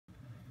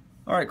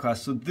All right,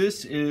 class, so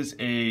this is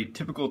a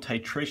typical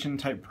titration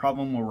type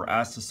problem where we're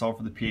asked to solve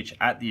for the pH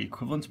at the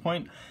equivalence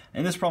point.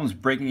 And this problem is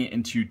breaking it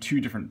into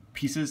two different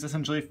pieces,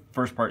 essentially.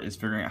 First part is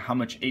figuring out how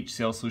much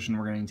HCl solution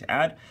we're going to need to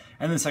add.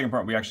 And then the second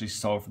part, we actually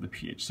solve for the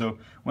pH. So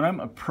when I'm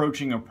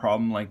approaching a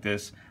problem like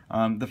this,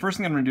 the first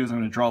thing I'm going to do is I'm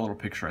going to draw a little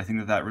picture. I think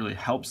that that really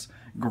helps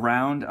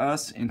ground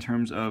us in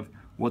terms of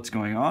what's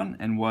going on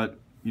and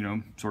what,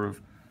 sort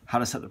of how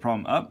to set the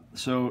problem up.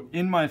 So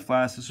in my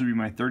flask, this would be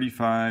my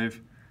 35.00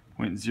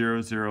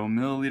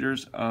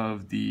 milliliters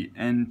of the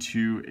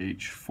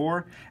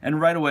N2H4, and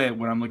right away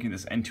when I'm looking at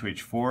this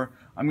N2H4,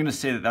 I'm going to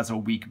say that that's a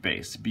weak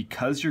base.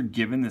 Because you're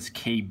given this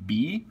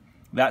Kb,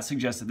 that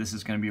suggests that this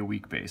is going to be a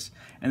weak base.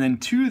 And then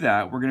to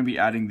that, we're going to be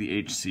adding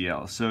the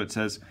HCl. So it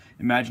says,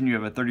 imagine you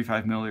have a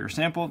 35 milliliter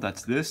sample,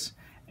 that's this,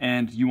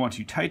 and you want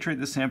to titrate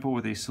the sample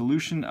with a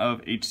solution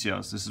of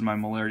HCl. So this is my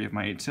molarity of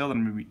my HCl that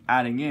I'm going to be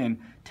adding in,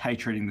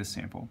 titrating this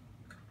sample.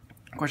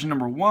 Question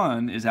number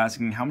 1 is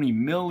asking how many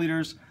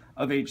milliliters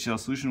of HCl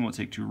solution will it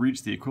take to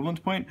reach the equivalence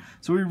point.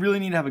 So we really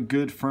need to have a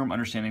good firm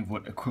understanding of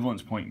what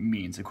equivalence point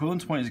means.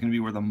 Equivalence point is going to be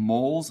where the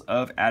moles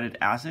of added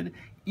acid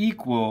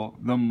equal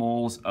the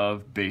moles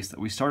of base that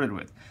we started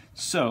with.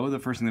 So the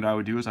first thing that I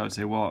would do is I would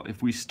say, well,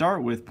 if we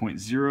start with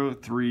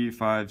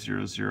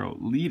 0.03500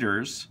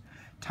 liters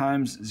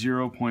times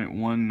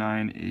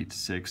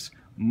 0.1986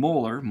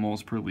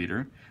 moles per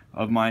liter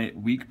of my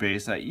weak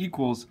base, that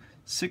equals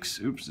this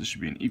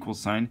should be an equal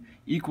sign,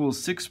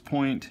 equals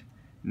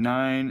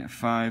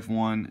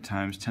 6.951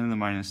 times 10 to the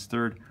minus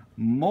third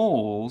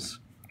moles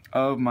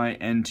of my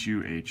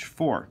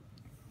N2H4.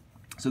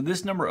 So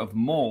this number of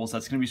moles,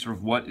 that's going to be sort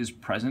of what is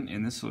present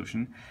in the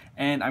solution,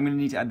 and I'm going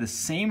to need to add the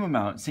same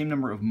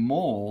number of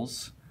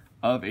moles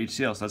of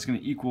HCl. So that's going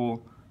to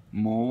equal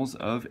moles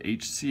of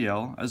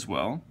HCl as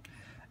well.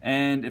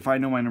 And if I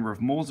know my number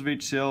of moles of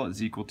HCl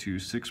is equal to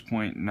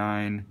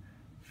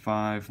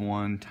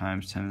 6.951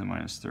 times 10 to the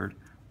minus third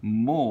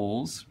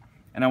moles,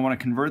 and I want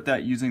to convert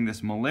that using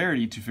this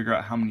molarity to figure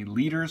out how many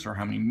liters or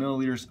how many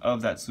milliliters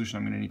of that solution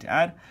I'm going to need to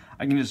add,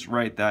 I can just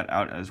write that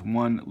out as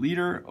 1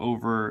 liter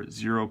over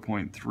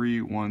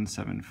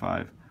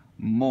 0.3175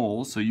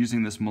 moles. So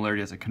using this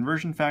molarity as a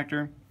conversion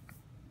factor,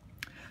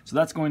 so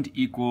that's going to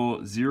equal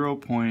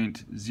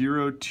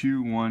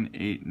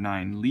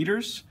 0.02189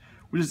 liters,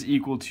 which is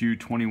equal to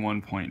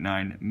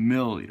 21.9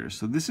 milliliters.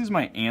 So this is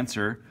my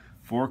answer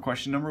for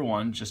question number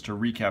 1. Just to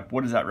recap,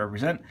 what does that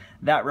represent?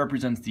 That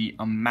represents the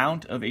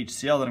amount of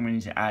HCl that I'm going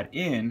to need to add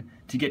in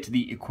to get to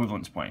the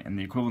equivalence point. And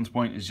the equivalence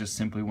point is just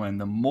simply when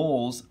the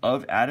moles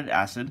of added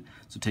acid,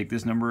 so take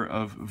this number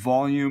of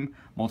volume,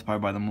 multiply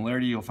by the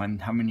molarity, you'll find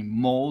how many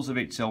moles of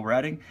HCl we're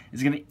adding,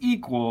 is going to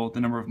equal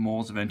the number of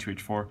moles of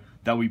N2H4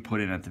 that we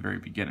put in at the very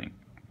beginning.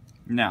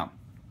 Now,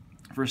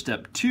 for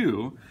step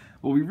 2,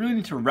 what we really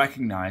need to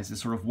recognize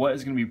is sort of what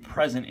is going to be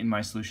present in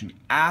my solution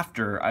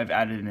after I've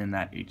added in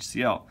that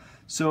HCl.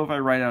 So if I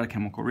write out a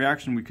chemical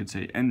reaction, we could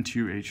say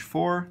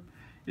N2H4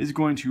 is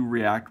going to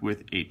react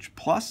with H+.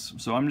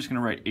 So I'm just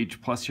going to write H+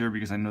 here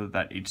because I know that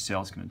that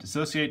HCl is going to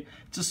dissociate.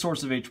 It's a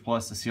source of H+,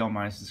 the Cl-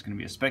 is going to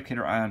be a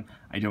spectator ion.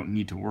 I don't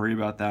need to worry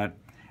about that.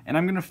 And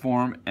I'm going to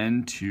form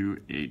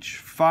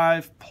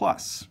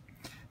N2H5+.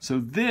 So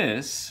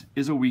this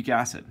is a weak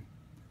acid.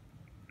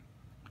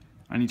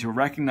 I need to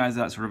recognize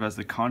that sort of as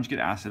the conjugate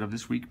acid of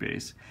this weak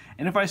base.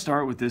 And if I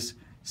start with this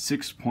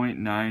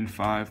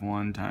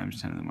 6.951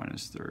 times 10 to the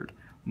minus third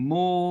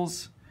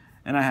moles,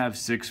 and I have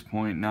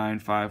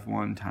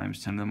 6.951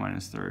 times 10 to the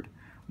minus third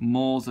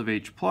moles of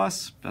H+,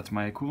 that's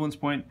my equivalence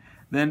point,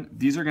 then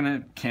these are going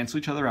to cancel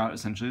each other out,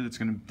 essentially.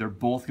 They're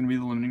both going to be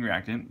the limiting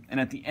reactant. And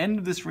at the end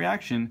of this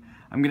reaction,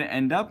 I'm going to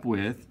end up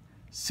with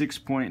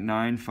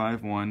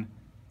 6.951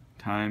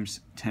 times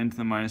 10 to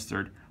the minus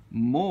third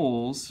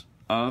moles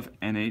of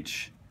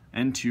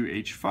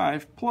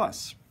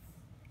N2H5+.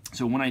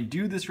 So when I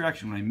do this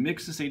reaction, when I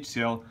mix this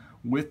HCl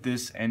with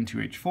this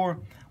N2H4,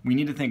 we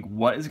need to think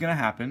what is going to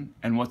happen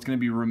and what's going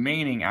to be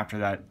remaining after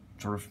that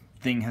sort of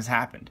thing has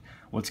happened.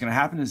 What's going to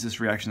happen is this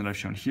reaction that I've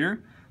shown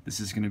here. This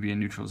is going to be a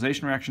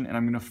neutralization reaction, and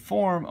I'm going to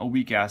form a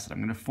weak acid. I'm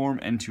going to form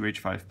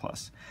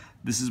N2H5+.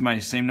 This is my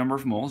same number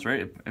of moles,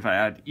 right? If I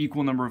add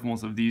equal number of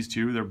moles of these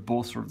two, they're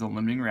both sort of the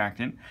limiting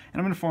reactant, and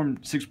I'm going to form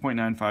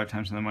 6.95 times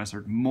 10 to the minus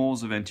third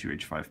moles of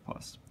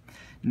N2H5+.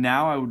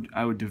 Now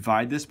I would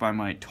divide this by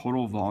my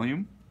total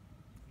volume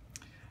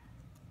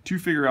to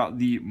figure out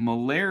the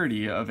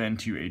molarity of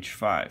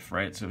N2H5,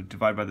 right? So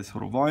divide by the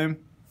total volume,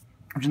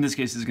 which in this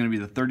case is going to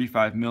be the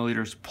 35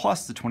 milliliters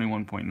plus the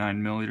 21.9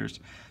 milliliters.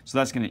 So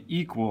that's going to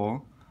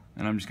equal,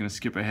 and I'm just going to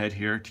skip ahead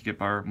here to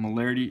get our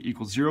molarity,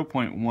 equals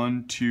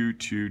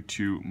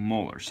 0.1222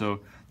 molar.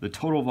 So the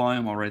total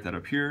volume, I'll write that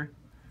up here.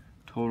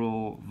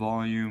 Total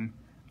volume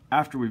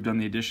after we've done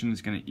the addition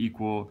is going to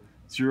equal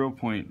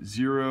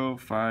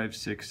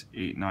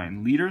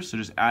 0.05689 liters. So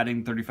just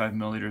adding 35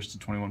 milliliters to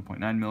 21.9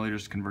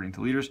 milliliters, converting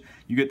to liters,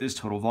 you get this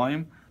total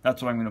volume.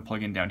 That's what I'm going to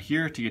plug in down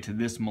here to get to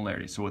this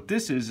molarity. So what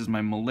this is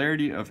my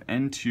molarity of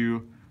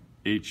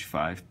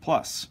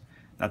N2H5+.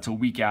 That's a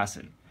weak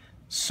acid.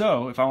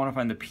 So if I want to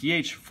find the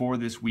pH for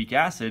this weak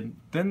acid,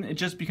 then it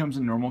just becomes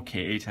a normal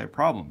Ka type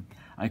problem.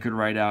 I could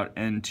write out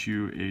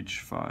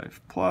N2H5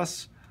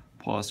 plus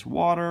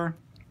water,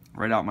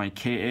 write out my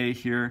Ka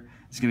here.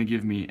 It's going to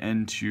give me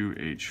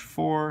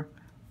N2H4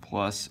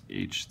 plus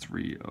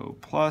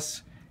H3O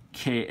plus.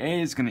 Ka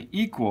is going to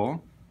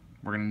equal,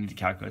 we're going to need to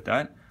calculate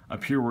that.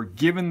 Up here we're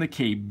given the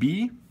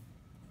Kb,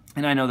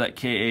 and I know that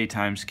Ka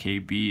times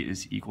Kb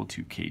is equal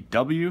to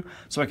Kw,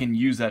 so I can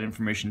use that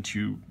information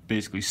to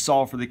basically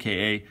solve for the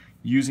Ka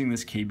using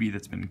this Kb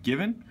that's been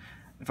given.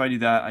 If I do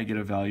that, I get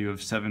a value of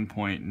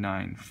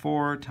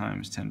 7.94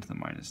 times 10 to the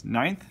minus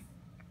 9th.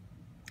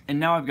 And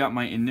now I've got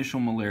my initial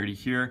molarity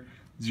here,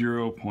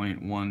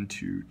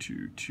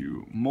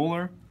 0.1222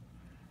 molar.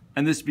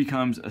 And this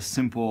becomes a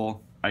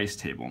simple ice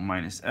table,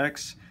 minus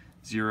x,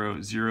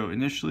 0, 0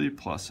 initially,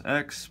 plus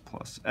x,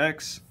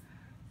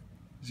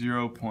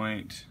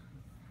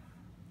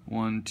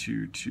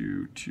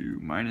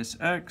 0.1222 minus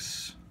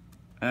x,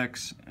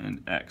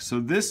 and x. So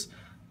this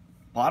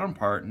bottom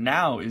part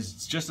now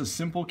is just a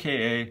simple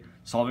Ka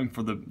solving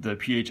for the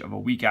pH of a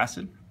weak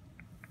acid.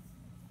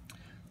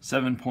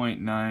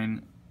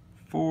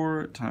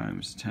 7.94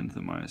 times 10 to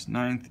the minus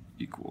 9th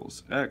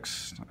equals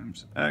x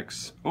times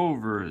x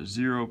over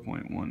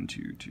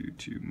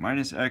 0.1222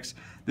 minus x.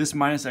 This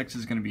minus x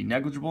is going to be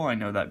negligible. I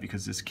know that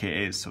because this Ka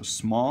is so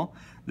small.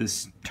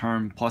 This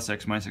term plus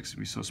x minus x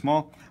will be so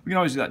small. We can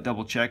always do that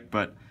double check,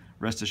 but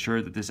rest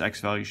assured that this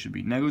x value should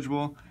be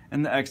negligible.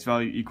 And the x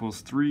value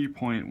equals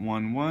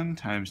 3.11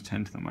 times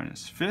 10 to the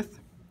minus 5th.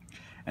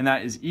 And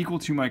that is equal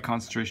to my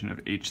concentration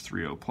of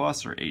H3O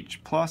plus or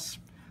H plus.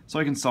 So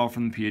I can solve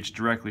from the pH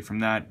directly from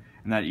that,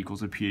 and that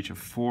equals a pH of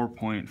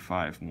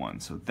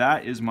 4.51. So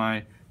that is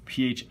my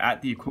pH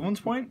at the equivalence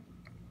point.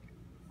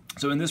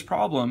 So in this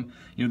problem,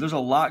 there's a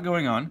lot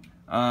going on.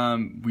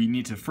 We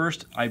need to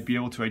first be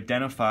able to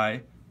identify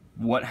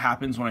what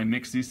happens when I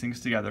mix these things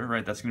together,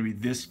 right? That's going to be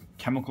this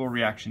chemical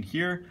reaction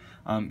here.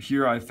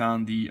 Here I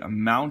found the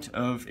amount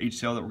of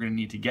HCl that we're going to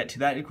need to get to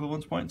that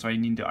equivalence point. So I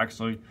need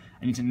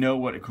to know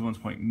what equivalence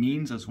point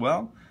means as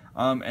well,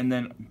 and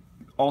then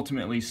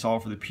ultimately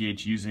solve for the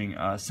pH using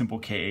a simple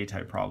Ka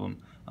type problem,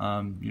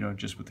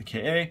 just with the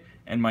Ka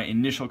and my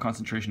initial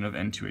concentration of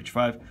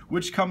N2H5,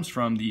 which comes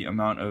from the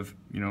amount of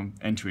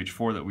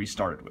N2H4 that we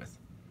started with.